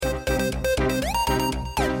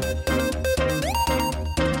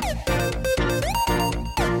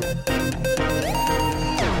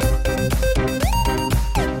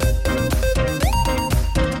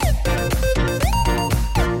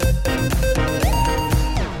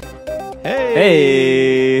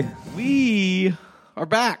Hey! We are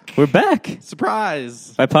back. We're back.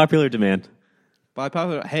 Surprise. By popular demand.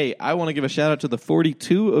 Hey, I want to give a shout out to the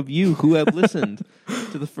 42 of you who have listened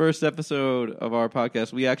to the first episode of our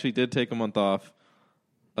podcast. We actually did take a month off.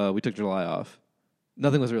 We took July off.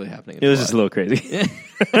 Nothing was really happening. It was just a little crazy.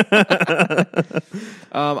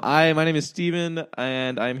 My name is Steven,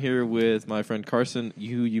 and I'm here with my friend Carson, who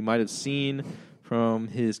you might have seen from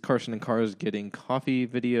his Carson and Cars Getting Coffee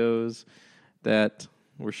videos that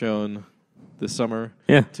were shown this summer.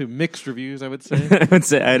 Yeah. To mixed reviews, I would say.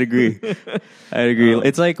 I'd agree.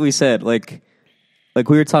 It's like we said, like we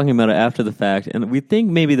were talking about it after the fact, and we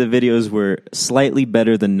think maybe the videos were slightly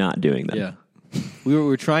better than not doing them. Yeah. We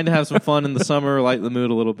were trying to have some fun in the summer, lighten the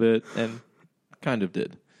mood a little bit, and kind of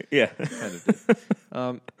did. Yeah. Kind of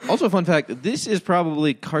did. Also, a fun fact, this is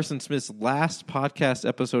probably Carson Smith's last podcast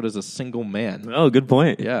episode as a single man. Oh, good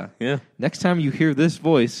point. Yeah. Yeah. Next time you hear this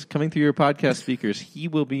voice coming through your podcast speakers, he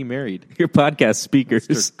will be married. Your podcast speakers.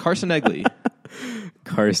 Mr. Carson Egley.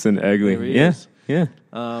 Carson Egley. There he Yeah. is. Yeah.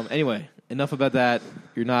 Anyway, enough about that.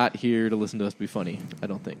 You're not here to listen to us be funny, I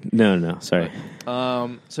don't think. No. Sorry.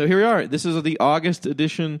 So here we are. This is the August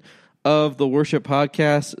edition of the Worship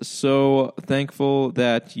Podcast. So thankful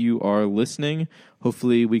that you are listening.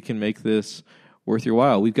 Hopefully we can make this worth your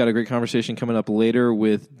while. We've got a great conversation coming up later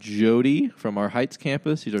with Jody from our Heights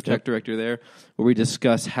campus. He's our tech director there, where we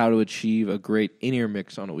discuss how to achieve a great in-ear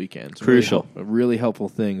mix on a weekend. So Crucial. Really helpful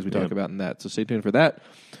things we talk about in that. So stay tuned for that.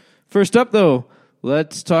 First up, though,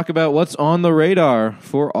 let's talk about what's on the radar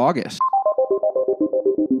for August.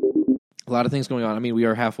 A lot of things going on. I mean, we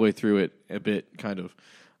are halfway through it a bit, kind of.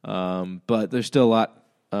 But there's still a lot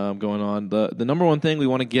going on. The number one thing we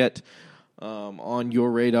want to get on your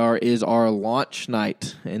radar is our launch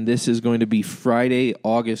night. And this is going to be Friday,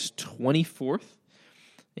 August 24th.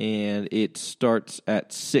 And it starts at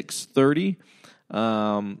 6:30.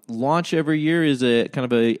 Launch every year is a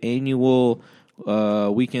kind of an annual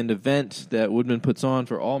weekend event that Woodman puts on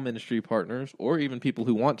for all ministry partners, or even people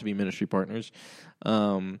who want to be ministry partners.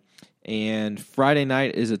 And Friday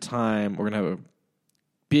night is a time we're going to have a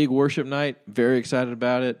big worship night. Very excited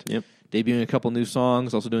about it. Yep. Debuting a couple new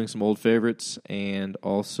songs, also doing some old favorites, and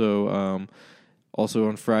also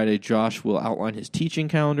on Friday, Josh will outline his teaching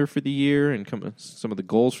calendar for the year and some of the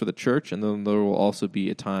goals for the church, and then there will also be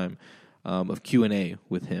a time of Q&A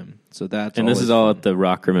with him. So this is all at the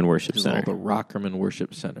Rockerman Worship Center. The Rockerman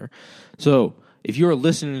Worship Center. So if you are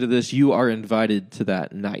listening to this, you are invited to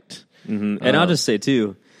that night. Mm-hmm. And I'll just say,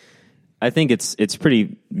 too, I think it's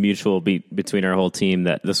pretty mutual between our whole team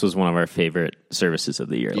that this was one of our favorite services of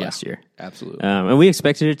the year last year. Absolutely. And we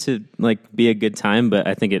expected it to be a good time, but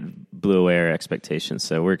I think it blew away our expectations.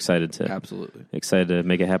 So we're excited to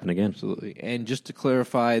make it happen again. Absolutely. And just to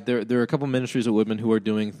clarify, there are a couple ministries at Woodman who are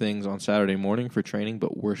doing things on Saturday morning for training,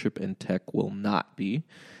 but worship and tech will not be.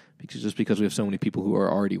 Because we have so many people who are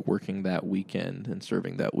already working that weekend and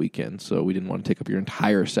serving that weekend, so we didn't want to take up your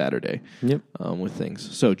entire Saturday with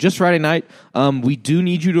things. So just Friday night, we do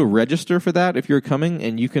need you to register for that if you're coming,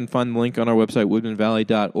 and you can find the link on our website,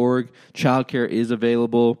 woodmanvalley.org. Childcare is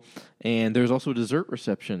available, and there's also a dessert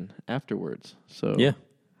reception afterwards. So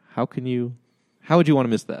how would you want to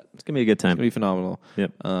miss that? It's going to be a good time. It's going to be phenomenal.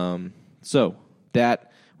 Yep.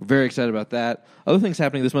 We're very excited about that. Other things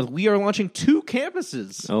happening this month. We are launching 2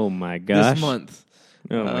 campuses. Oh, my gosh. This month.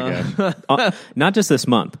 Oh, my gosh. Not just this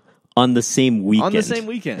month. On the same weekend. On the same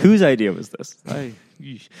weekend. Whose idea was this?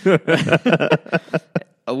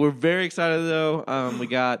 We're very excited, though. We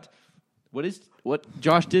got... What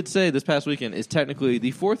Josh did say this past weekend is technically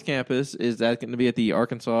the 4th campus is that going to be at the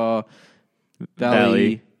Arkansas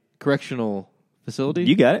Valley Correctional Facility.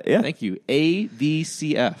 You got it, yeah. Thank you.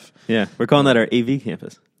 AVCF. Yeah, we're calling that our AV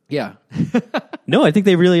campus. Yeah. No, I think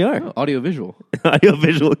they really are. Oh, audiovisual.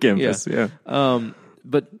 Audiovisual campus, yeah.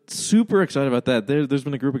 But super excited about that. There's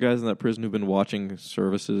been a group of guys in that prison who've been watching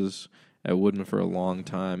services at Woodman for a long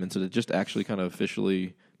time. And so to just actually kind of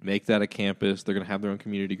officially make that a campus, they're going to have their own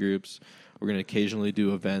community groups. We're going to occasionally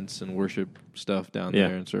do events and worship stuff down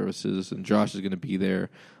there and services. And Josh is going to be there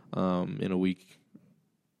in a week.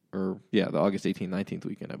 The August 18th, 19th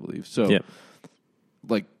weekend, I believe. So,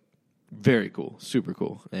 very cool. Super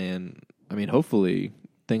cool. And, I mean, hopefully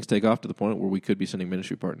things take off to the point where we could be sending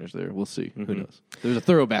ministry partners there. We'll see. Mm-hmm. Who knows? There's a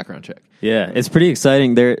thorough background check. Yeah, it's pretty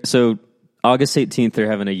exciting. So, August 18th,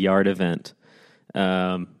 they're having a yard event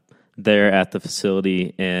there at the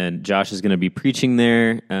facility, and Josh is going to be preaching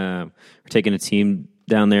there. We're taking a team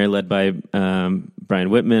down there led by Brian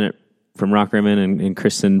Whitman from Rockerman and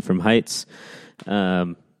Kristen from Heights.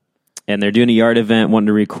 And they're doing a yard event, wanting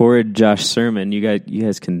to record Josh's sermon. You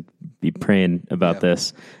guys can be praying about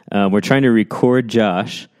this. We're trying to record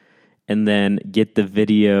Josh and then get the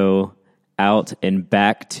video out and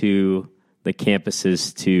back to the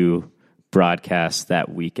campuses to broadcast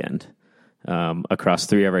that weekend across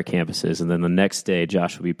 3 of our campuses. And then the next day,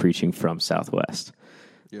 Josh will be preaching from Southwest.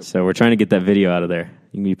 Yep. So we're trying to get that video out of there.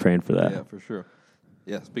 You can be praying for that. Yeah, for sure.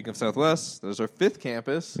 Yeah, speaking of Southwest, there's our 5th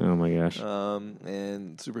campus. Oh, my gosh.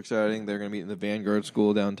 And super exciting. They're going to meet in the Vanguard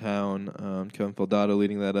School downtown. Kevin Feldato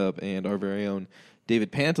leading that up, and our very own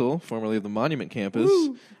David Pantel, formerly of the Monument campus,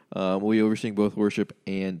 will be overseeing both worship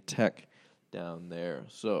and tech down there.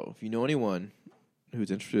 So if you know anyone who's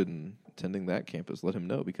interested in attending that campus, let him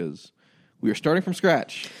know, because we are starting from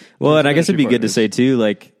scratch. Well, and I guess it'd be good to say, too,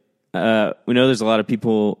 like, we know there's a lot of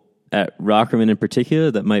people at Rockerman in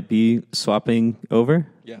particular that might be swapping over.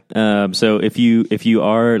 Yeah. So if you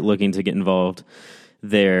are looking to get involved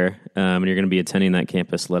there, and you're going to be attending that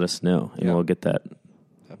campus, let us know, and we'll get that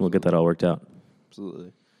all worked out.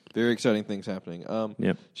 Absolutely. Very exciting things happening.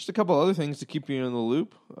 Yep. Just a couple other things to keep you in the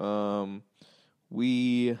loop.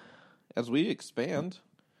 As we expand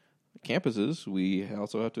campuses, we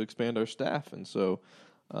also have to expand our staff, and so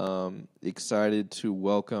excited to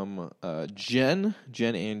welcome Jen.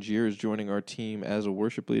 Jen Angier is joining our team as a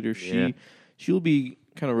worship leader. She'll be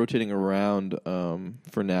kind of rotating around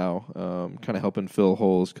for now, kind of helping fill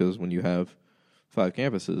holes, because when you have 5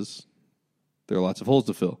 campuses, there are lots of holes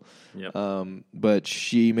to fill. Yep. But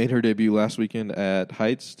she made her debut last weekend at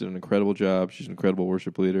Heights, did an incredible job. She's an incredible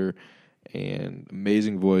worship leader and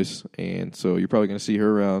amazing voice, and so you're probably going to see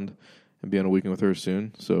her around and be on a weekend with her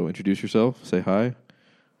soon. So introduce yourself, say hi.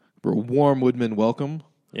 We're a warm Woodman welcome.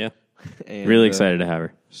 Yeah. And, really excited to have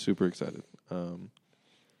her. Super excited.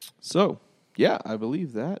 So, yeah, I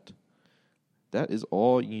believe that is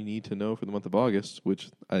all you need to know for the month of August,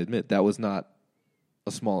 which I admit that was not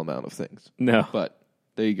a small amount of things. No. But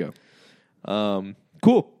there you go.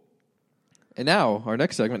 Cool. And now, our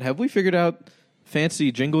next segment. Have we figured out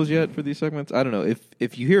fancy jingles yet for these segments? I don't know.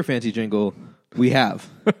 If you hear a fancy jingle, we have.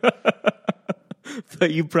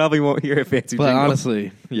 But you probably won't hear a fancy jingle. But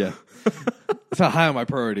honestly, yeah. It's not high on my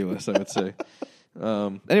priority list, I would say.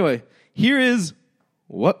 Anyway, here is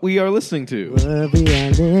what we are listening to. What we are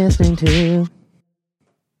listening to.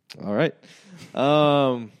 All right.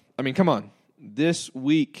 I mean, come on. This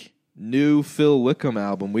week, new Phil Wickham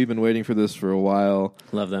album. We've been waiting for this for a while.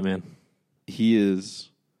 Love that man. He is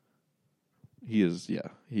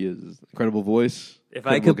incredible voice. If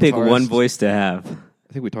I could pick one voice to have,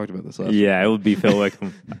 I think we talked about this last it would be Phil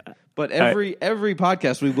Wickham. But every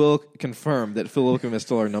podcast, we will confirm that Phil Wickham is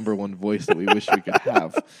still our number one voice that we wish we could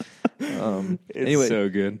have. Anyway, so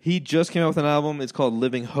good. He just came out with an album. It's called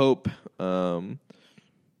Living Hope.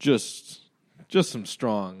 Just some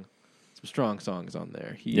strong songs on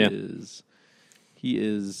there. He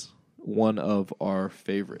is one of our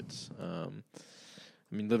favorites. I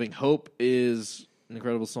mean, Living Hope is an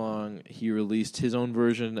incredible song. He released his own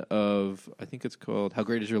version of, I think it's called How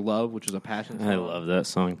Great Is Your Love, which is a passion song. I love that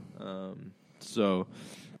song. So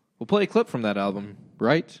we'll play a clip from that album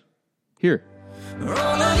right here. All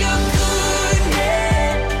of your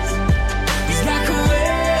goodness is like a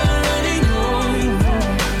well running over.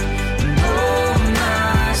 Oh,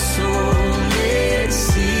 my soul, it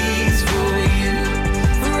sings for you.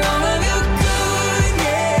 For all of your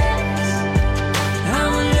goodness, I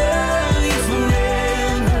will love you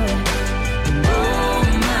forever. Oh,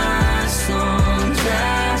 my songs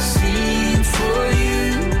I sing for you.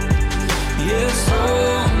 Yes,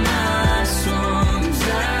 all my songs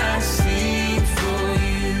I sing for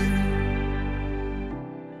you.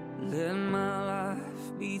 Let my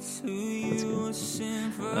life be to you a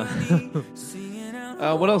symphony. Singing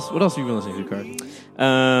out What else have you been listening to, Card?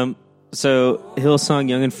 So Hillsong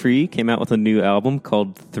Young and Free came out with a new album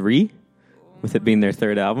called 3, with it being their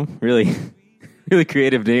 3rd album. Really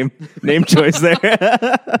creative name choice there.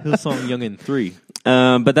 Hillsong Young and 3.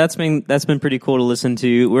 But that's been pretty cool to listen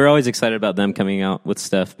to. We're always excited about them coming out with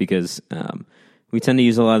stuff because we tend to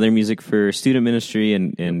use a lot of their music for student ministry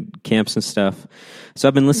and camps and stuff. So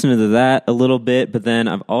I've been listening to that a little bit, but then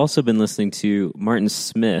I've also been listening to Martin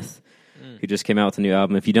Smith, who just came out with a new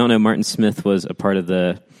album. If you don't know, Martin Smith was a part of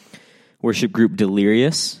the worship group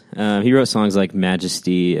Delirious. He wrote songs like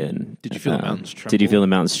Majesty and Did You Feel the Mountains Tremble? Did You Feel the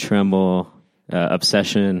Mountains Tremble?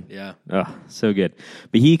 Obsession. Yeah. Oh, so good.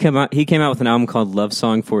 But he came out with an album called Love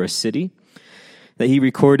Song for a City that he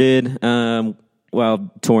recorded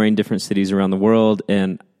while touring different cities around the world,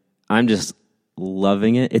 and I'm just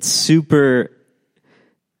loving it. It's super,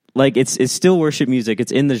 like, it's still worship music.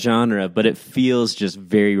 It's in the genre, but it feels just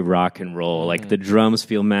very rock and roll. Like, the drums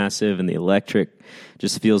feel massive, and the electric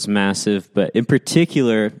just feels massive. But in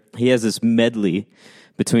particular, he has this medley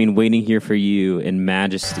between Waiting Here for You and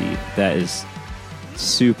Majesty that is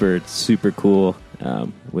super, super cool.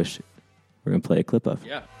 Wish we're going to play a clip of.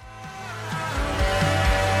 Yeah.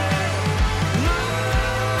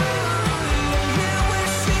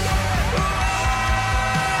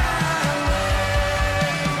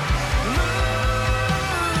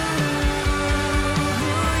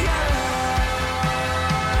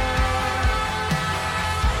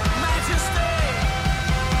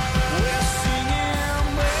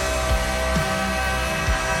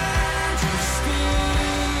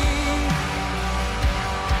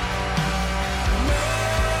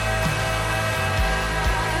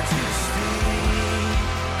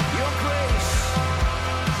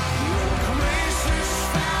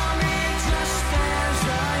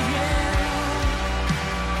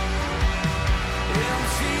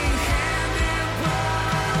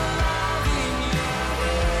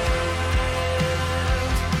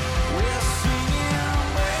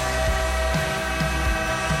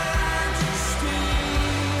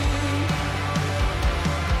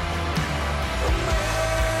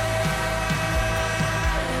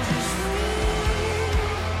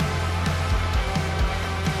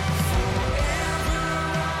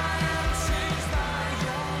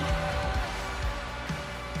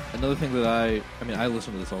 Another thing that I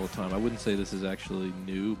listen to this all the time. I wouldn't say this is actually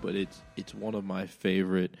new, but it's one of my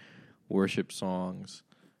favorite worship songs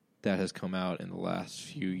that has come out in the last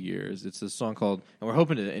few years. It's a song called, and we're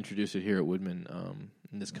hoping to introduce it here at Woodman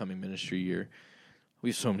in this coming ministry year.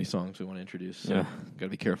 We have so many songs we want to introduce, so got to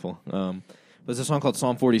be careful. But it's a song called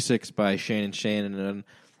Psalm 46 by Shannon Shannon, and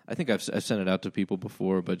I think I've sent it out to people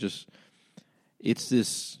before, but just it's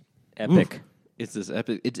this Epic. It's this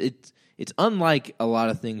epic. It's unlike a lot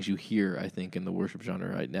of things you hear, I think, in the worship genre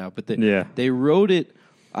right now. But they wrote it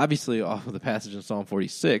obviously off of the passage in Psalm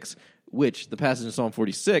 46, which the passage in Psalm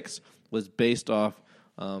 46 was based off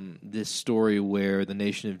this story where the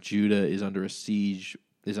nation of Judah is under siege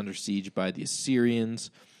by the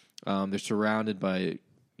Assyrians. They're surrounded by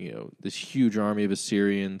this huge army of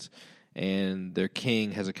Assyrians, and their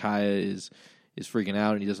king Hezekiah is freaking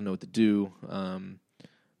out and he doesn't know what to do.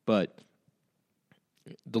 But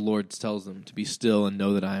the Lord tells them to be still and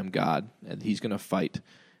know that I am God, and He's going to fight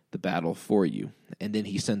the battle for you. And then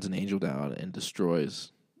He sends an angel down and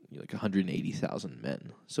destroys 180,000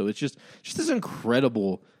 men. So it's just this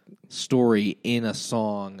incredible story in a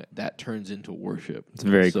song that turns into worship. It's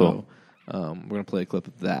very cool. We're going to play a clip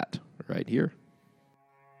of that right here.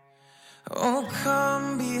 Oh,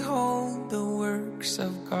 come behold the works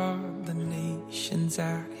of God, the nations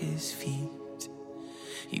at His feet.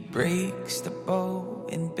 He breaks the bow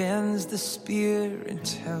and bends the spear and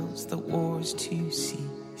tells the wars to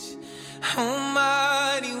cease.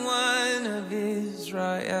 Almighty One of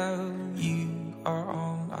Israel, you are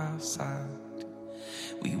on our side.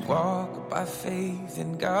 We walk by faith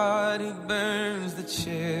in God who burns the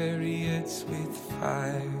chariots with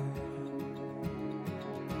fire.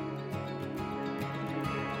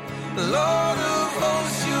 Lord of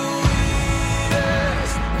hosts, you lead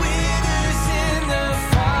us with us in the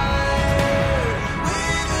fire,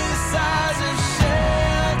 with us as a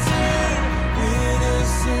shelter, with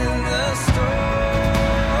us in the storm.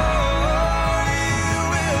 You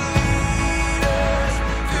will lead us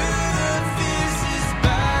through the fiercest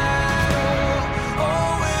battle.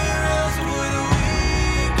 Oh, where else would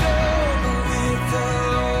we go but with the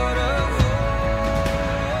Lord of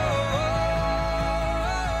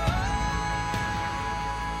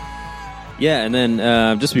Yeah, and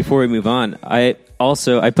then just before we move on, I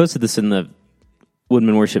posted this in the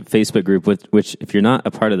Woodman Worship Facebook group, which if you're not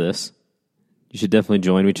a part of this, you should definitely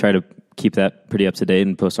join. We try to keep that pretty up to date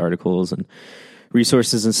and post articles and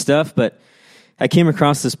resources and stuff. But I came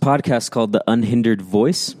across this podcast called The Unhindered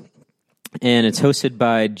Voice, and it's hosted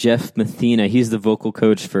by Jeff Mathena. He's the vocal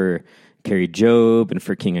coach for Carrie Job and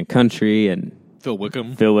for King and Country and Phil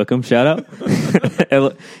Wickham, shout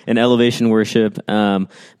out, and Elevation Worship. But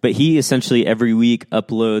he essentially every week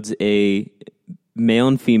uploads a male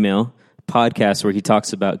and female podcast where he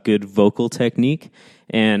talks about good vocal technique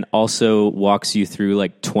and also walks you through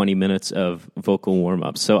like 20 minutes of vocal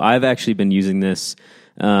warm-ups. So I've actually been using this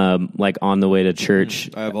like on the way to church.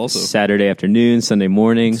 I have also. Saturday afternoon, Sunday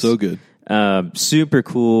mornings. So good. Super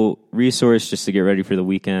cool resource just to get ready for the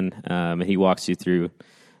weekend. And he walks you through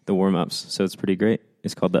the warm-ups, so it's pretty great.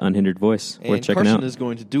 It's called The Unhindered Voice. And worth checking Carson out. is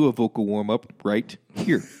going to do a vocal warm-up right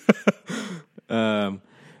here.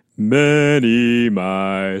 Many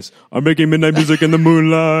mice are making midnight music in the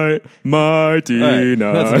moonlight. Mighty All right,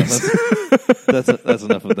 nice. That's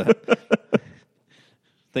enough of that.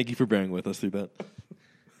 Thank you for bearing with us through that.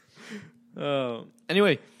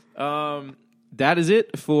 Anyway, that is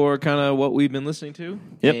it for kind of what we've been listening to.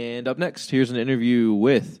 Yep. And up next, here's an interview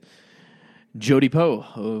with Jody Poe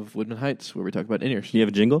of Woodman Heights, where we talk about in-ears. Do you have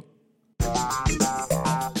a jingle?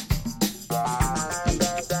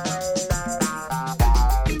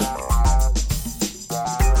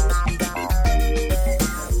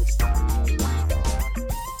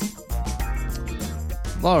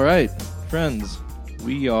 All right, friends,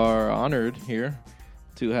 we are honored here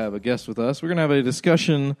to have a guest with us. We're going to have a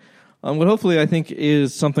discussion on what hopefully I think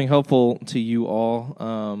is something helpful to you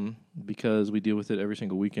all because we deal with it every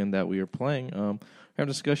single weekend that we are playing. We're having a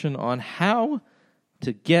discussion on how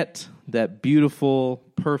to get that beautiful,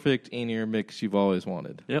 perfect in-ear mix you've always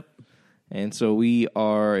wanted. Yep. And so we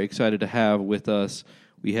are excited to have with us,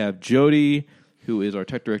 we have Jody, who is our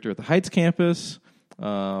tech director at the Heights campus.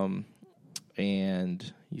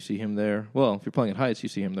 And you see him there. Well, if you're playing at Heights, you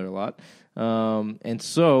see him there a lot. And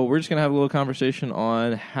so we're just going to have a little conversation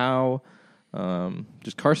on how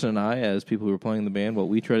just Carson and I, as people who are playing the band, what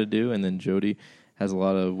we try to do. And then Jody has a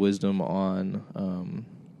lot of wisdom on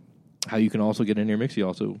how you can also get in your mix. He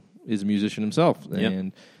also is a musician himself. Yep.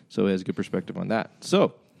 And so he has a good perspective on that.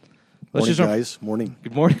 So Morning, guys. Morning.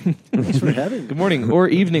 Good morning. Thanks for having me. Good morning or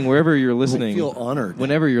evening, wherever you're listening. I feel honored.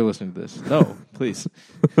 Whenever you're listening to this. No, please.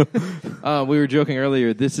 We were joking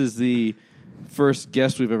earlier. This is the first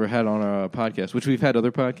guest we've ever had on our podcast, which we've had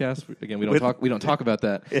other podcasts. Again, we don't talk about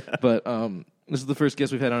that. Yeah. But this is the first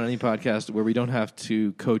guest we've had on any podcast where we don't have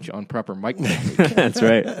to coach on proper mic technique. That's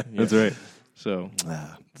right. That's right. So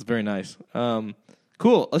it's very nice.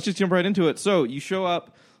 Cool. Let's just jump right into it. So you show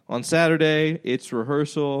up on Saturday. It's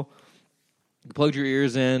rehearsal. You plugged your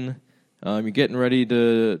ears in. You're getting ready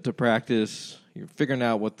to practice. You're figuring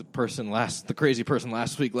out what the crazy person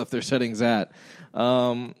last week left their settings at.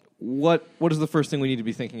 What is the first thing we need to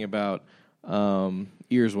be thinking about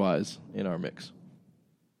ears wise in our mix?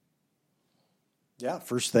 Yeah,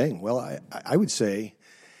 first thing. Well, I would say,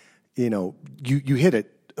 you hit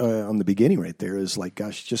it on the beginning right there. Is like,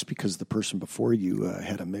 gosh, just because the person before you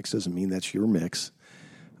had a mix doesn't mean that's your mix.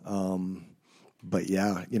 But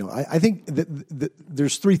yeah, I think that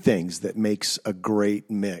there's three things that makes a great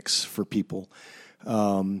mix for people.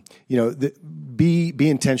 Be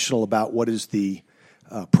intentional about what is the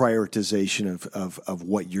prioritization of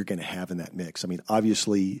what you're going to have in that mix. I mean,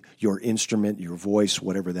 obviously, your instrument, your voice,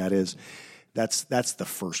 whatever that is, that's the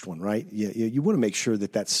first one, right? You want to make sure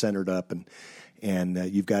that that's centered up and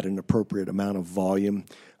you've got an appropriate amount of volume.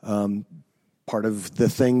 Part of the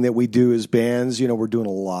thing that we do as bands, we're doing a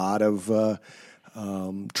lot of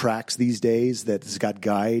tracks these days that has got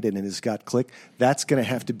guide and it has got click. That's going to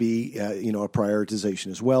have to be, a prioritization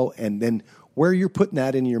as well. And then where you're putting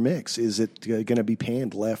that in your mix, is it going to be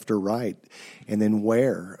panned left or right? And then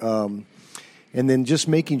where? And then just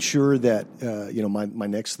making sure that, my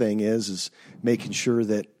next thing is making sure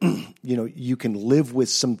that, you can live with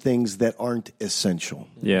some things that aren't essential.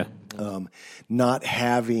 Yeah. Not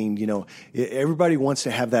having, everybody wants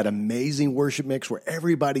to have that amazing worship mix where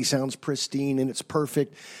everybody sounds pristine and it's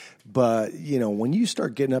perfect. But, when you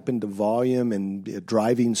start getting up into volume and a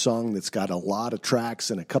driving song that's got a lot of tracks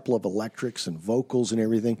and a couple of electrics and vocals and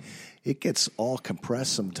everything, it gets all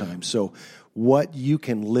compressed sometimes. So what you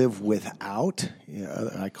can live without,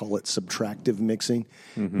 I call it subtractive mixing,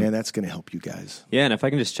 man, that's going to help you guys. Yeah, and if I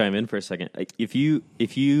can just chime in for a second. If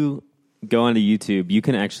you go onto YouTube, you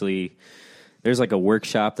can actually, there's like a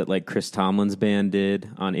workshop that like Chris Tomlin's band did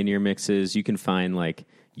on in-ear mixes. You can find like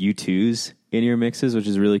U2's in-ear mixes, which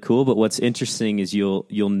is really cool. But what's interesting is you'll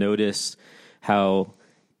notice how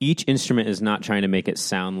each instrument is not trying to make it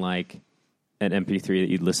sound like an MP3 that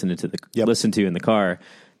you'd listen to in the car.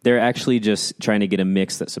 They're actually just trying to get a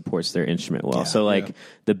mix that supports their instrument well. Yeah,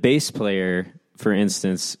 the bass player, for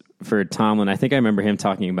instance, for Tomlin, I think I remember him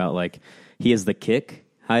talking about like he has the kick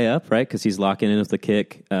high up, right? Because he's locking in with the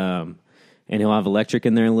kick, and he'll have electric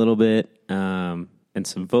in there a little bit, and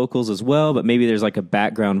some vocals as well. But maybe there's like a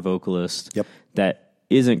background vocalist that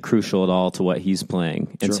isn't crucial at all to what he's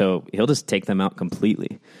playing, and so he'll just take them out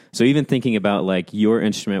completely. So even thinking about like your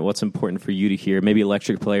instrument, what's important for you to hear? Maybe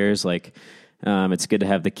electric players, like it's good to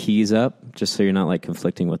have the keys up, just so you're not like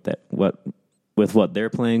conflicting with what they're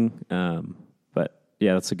playing. But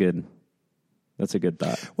yeah, that's a good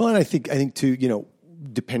thought. Well, and I think too,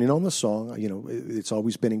 depending on the song, it's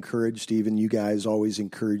always been encouraged. Even you guys always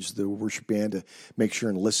encourage the worship band to make sure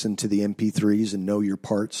and listen to the MP3s and know your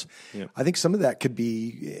parts. Yep. I think some of that could be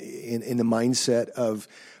in the mindset of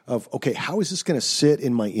okay, how is this going to sit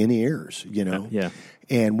in my in-ears? Yeah.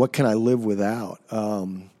 And what can I live without?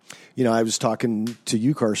 I was talking to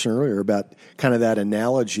you, Carson, earlier about kind of that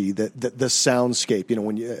analogy that the soundscape.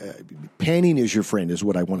 When panning is your friend, is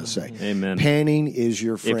what I want to say. Amen. Panning is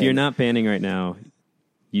your friend. If you're not panning right now,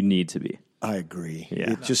 you need to be. I agree.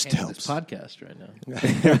 Yeah. It just This helps. podcast right now.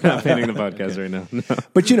 You're not panning the podcast right now. No.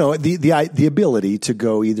 But the ability to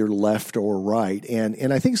go either left or right,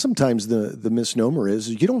 and I think sometimes the misnomer is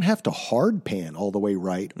you don't have to hard pan all the way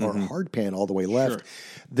right or hard pan all the way left.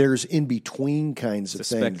 There's in between kinds of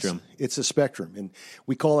things. Spectrum. It's a spectrum, and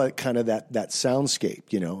we call it kind of that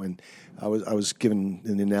soundscape. And I was giving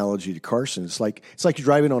an analogy to Carson. It's like you're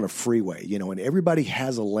driving on a freeway, and everybody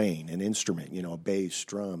has a lane, an instrument, a bass,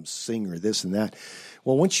 drums, singer, this and that.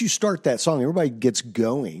 Well, once you start that song, everybody gets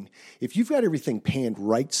going. If you've got everything panned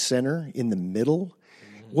right center in the middle,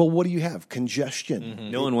 well, what do you have? Congestion.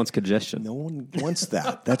 No one wants congestion. No one wants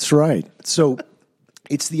that. That's right. So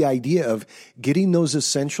it's the idea of getting those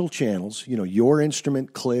essential channels, your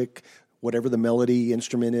instrument, click, whatever the melody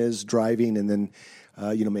instrument is, driving, and then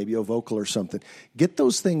maybe a vocal or something. Get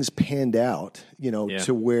those things panned out,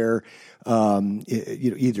 to where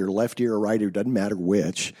either left ear or right ear, doesn't matter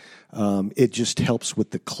which. It just helps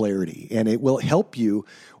with the clarity, and it will help you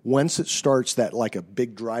once it starts that like a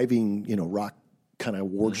big driving, rock kind of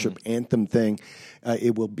worship anthem thing.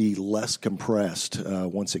 It will be less compressed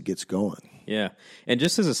once it gets going. Yeah, and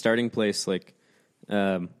just as a starting place,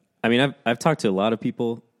 I've talked to a lot of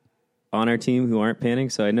people on our team who aren't panning,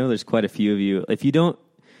 so I know there's quite a few of you. If you don't,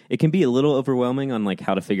 it can be a little overwhelming on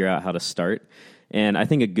how to figure out how to start. And I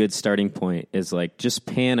think a good starting point is just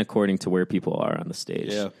pan according to where people are on the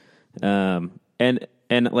stage. Yeah. And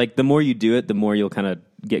the more you do it, the more you'll kind of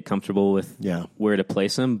get comfortable with where to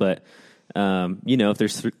place them. But if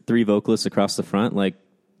there's three vocalists across the front,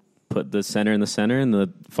 put the center in the center and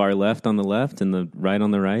the far left on the left and the right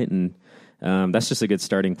on the right, and that's just a good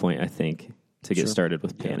starting point, I think, to get started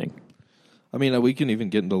with panning. I mean, we can even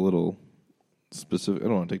get into a little specific. I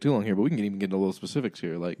don't want to take too long here, but we can even get into a little specifics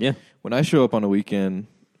here. When I show up on a weekend,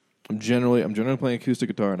 I'm generally playing acoustic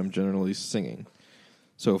guitar and I'm generally singing.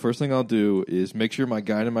 So first thing I'll do is make sure my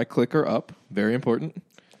guide and my click are up. Very important.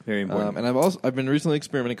 Very important. And I've been recently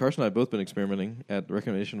experimenting. Carson and I have both been experimenting at the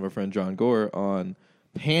recommendation of our friend John Gore on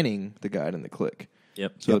panning the guide and the click.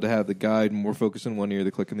 Yep. So to have the guide more focused in one ear,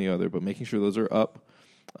 the click in the other, but making sure those are up.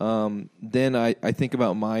 Then I think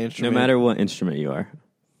about my instrument. No matter what instrument you are,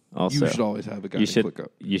 also you should always have a guide and click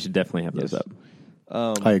up. You should definitely have those up.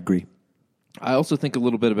 I agree. I also think a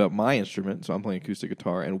little bit about my instrument. So I'm playing acoustic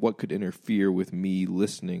guitar, and what could interfere with me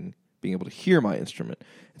listening, being able to hear my instrument.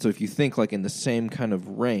 And so if you think in the same kind of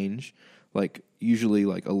range, usually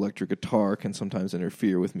electric guitar can sometimes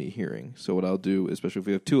interfere with me hearing. So what I'll do, especially if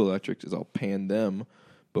we have two electrics, is I'll pan them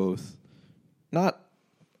both, not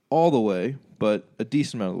all the way, but a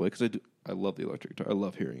decent amount of the way, because I love the electric guitar. I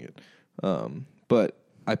love hearing it. But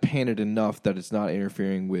I pan it enough that it's not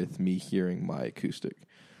interfering with me hearing my acoustic.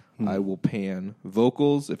 I will pan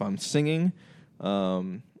vocals if I'm singing.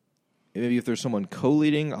 Maybe if there's someone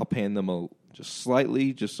co-leading, I'll pan them just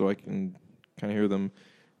slightly, just so I can kind of hear them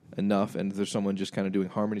enough. And if there's someone just kind of doing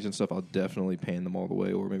harmonies and stuff, I'll definitely pan them all the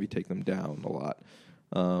way, or maybe take them down a lot.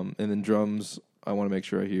 And then drums, I want to make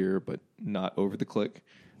sure I hear, but not over the click.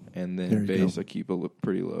 And then bass, I keep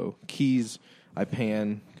pretty low. Keys, I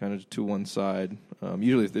pan kind of to one side.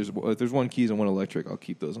 Usually, if there's one keys and one electric, I'll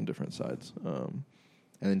keep those on different sides.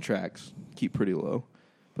 And then tracks, keep pretty low.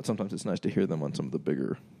 But sometimes it's nice to hear them on some of the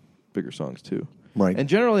bigger songs too. Right. And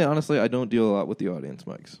generally, honestly, I don't deal a lot with the audience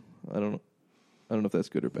mics. I don't know if that's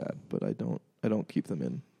good or bad, but I don't keep them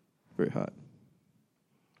in very hot.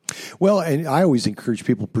 Well, and I always encourage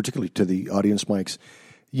people, particularly to the audience mics,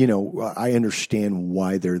 I understand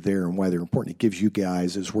why they're there and why they're important. It gives you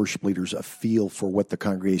guys, as worship leaders, a feel for what the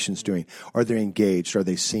congregation's doing. Are they engaged? Are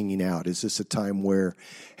they singing out? Is this a time where,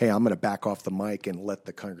 hey, I'm going to back off the mic and let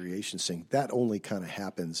the congregation sing? That only kind of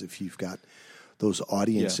happens if you've got those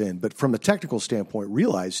audience in. But from a technical standpoint,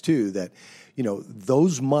 realize, too, that,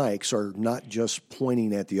 those mics are not just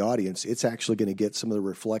pointing at the audience. It's actually going to get some of the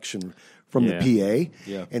reflection from the PA.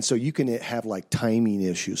 Yeah. And so you can have, timing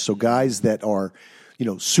issues. So guys that are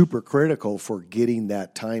super critical for getting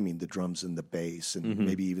that timing, the drums and the bass and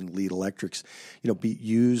maybe even lead electrics,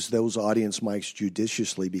 use those audience mics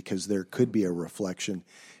judiciously, because there could be a reflection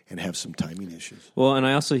and have some timing issues. Well, and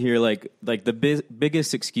I also hear the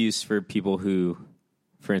biggest excuse for people who,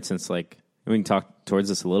 for instance, we can talk towards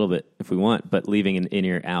this a little bit if we want, but leaving an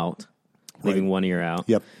in-ear out, leaving one ear out,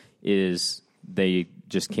 is they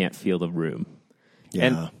just can't feel the room. Yeah.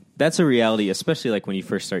 And that's a reality, especially when you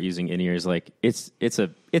first start using in-ears. It's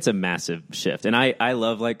a massive shift, and I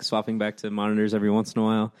love swapping back to monitors every once in a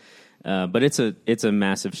while. But it's a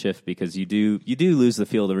massive shift because you do lose the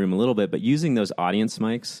feel of the room a little bit, but using those audience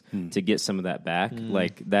mics to get some of that back,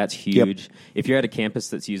 like that's huge. If you're at a campus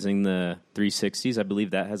that's using the 360s, I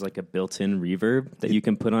believe that has like a built-in reverb that you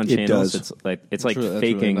can put on channels. Does. It's like really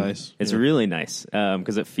faking. nice. It's really nice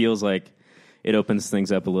because it feels like it opens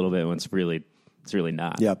things up a little bit when it's really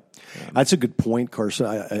not. Yep. That's a good point, Carson.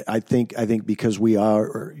 I think because we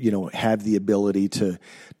are, have the ability to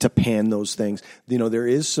pan those things, there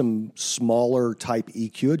is some smaller type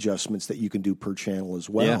EQ adjustments that you can do per channel as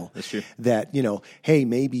well. Yeah, that's true. That, hey,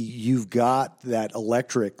 maybe you've got that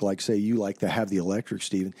electric, like say you like to have the electric,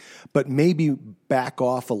 Stephen, but maybe back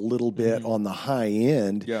off a little bit on the high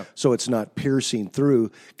end so it's not piercing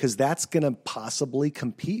through, because that's going to possibly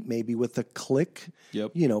compete maybe with the click,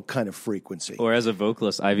 kind of frequency. Or as a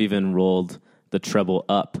vocalist, I've even rolled the treble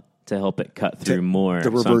up to help it cut through more.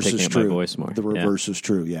 The reverse so I'm picking is up true. my voice more. The reverse is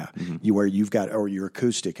true. Yeah, where you've got, or your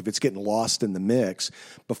acoustic, if it's getting lost in the mix,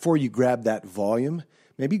 before you grab that volume,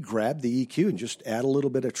 maybe grab the EQ and just add a little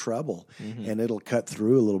bit of treble, and it'll cut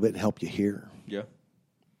through a little bit and help you hear. Yeah.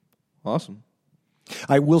 Awesome.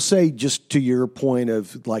 I will say, just to your point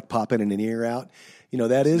of like popping an ear out,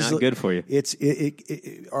 that is not good for you.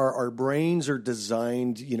 Our brains are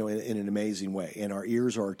designed, in an amazing way, and our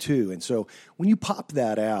ears are too. And so when you pop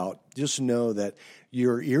that out, just know that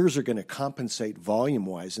your ears are going to compensate volume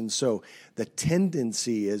wise. And so the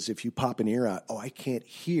tendency is, if you pop an ear out, I can't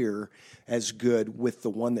hear as good with the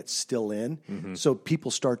one that's still in. So people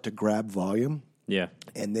start to grab volume. Yeah.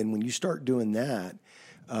 And then when you start doing that,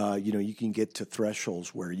 you can get to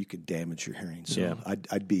thresholds where you could damage your hearing. So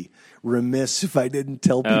I'd be remiss if I didn't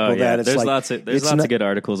tell people that. It's there's lots of good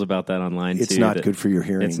articles about that online. It's too, not good for your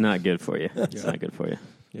hearing. It's not good for you. It's not good for you.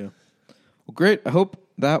 Yeah. Well, great. I hope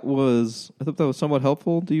that was somewhat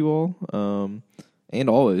helpful to you all. And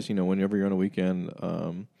always, whenever you're on a weekend,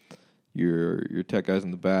 your tech guys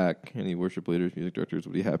in the back, any worship leaders, music directors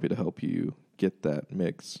would be happy to help you get that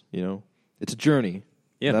mix. It's a journey,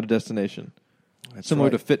 not a destination. That's similar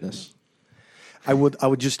right. to fitness. I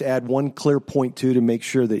would just add one clear point too, to make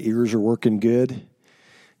sure the ears are working good.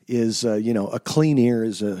 Is a clean ear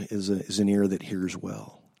is an ear that hears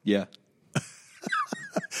well. Yeah.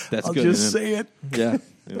 That's I'll good. just say it. Yeah,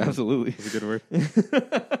 absolutely. It's a good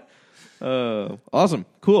word. Awesome.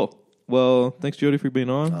 Cool. Well, thanks, Jody, for being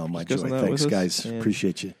on. Oh, my joy. discussing that Thanks, with us. guys. And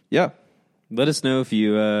Appreciate you. Yeah. Let us know if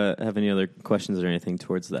you have any other questions or anything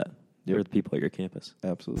towards that. Or the people at your campus.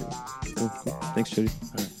 Absolutely. Cool. Thanks, Jody. All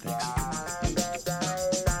right, thanks.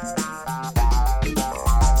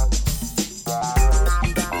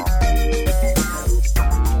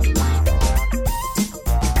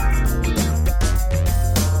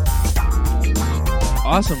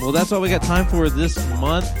 Awesome. Well, that's all we got time for this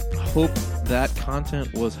month. Hope that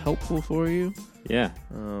content was helpful for you. Yeah.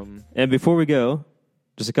 And before we go,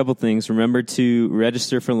 just a couple things. Remember to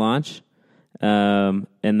register for launch.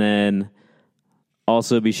 And then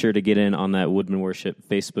also be sure to get in on that Woodman Worship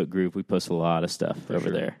Facebook group. We post a lot of stuff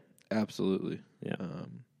over there. Absolutely. Yeah.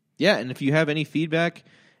 Yeah, and if you have any feedback,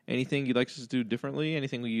 anything you'd like us to do differently,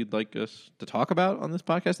 anything you'd like us to talk about on this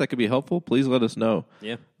podcast that could be helpful, please let us know.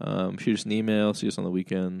 Yeah. Shoot us an email, see us on the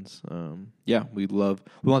weekends. We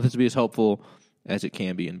want this to be as helpful as it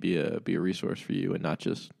can be and be a resource for you and not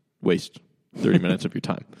just waste 30 minutes of your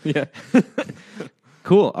time. Yeah.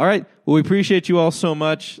 Cool. All right. Well, we appreciate you all so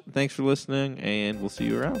much. Thanks for listening, and we'll see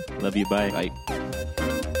you around. Love you. Bye. Bye.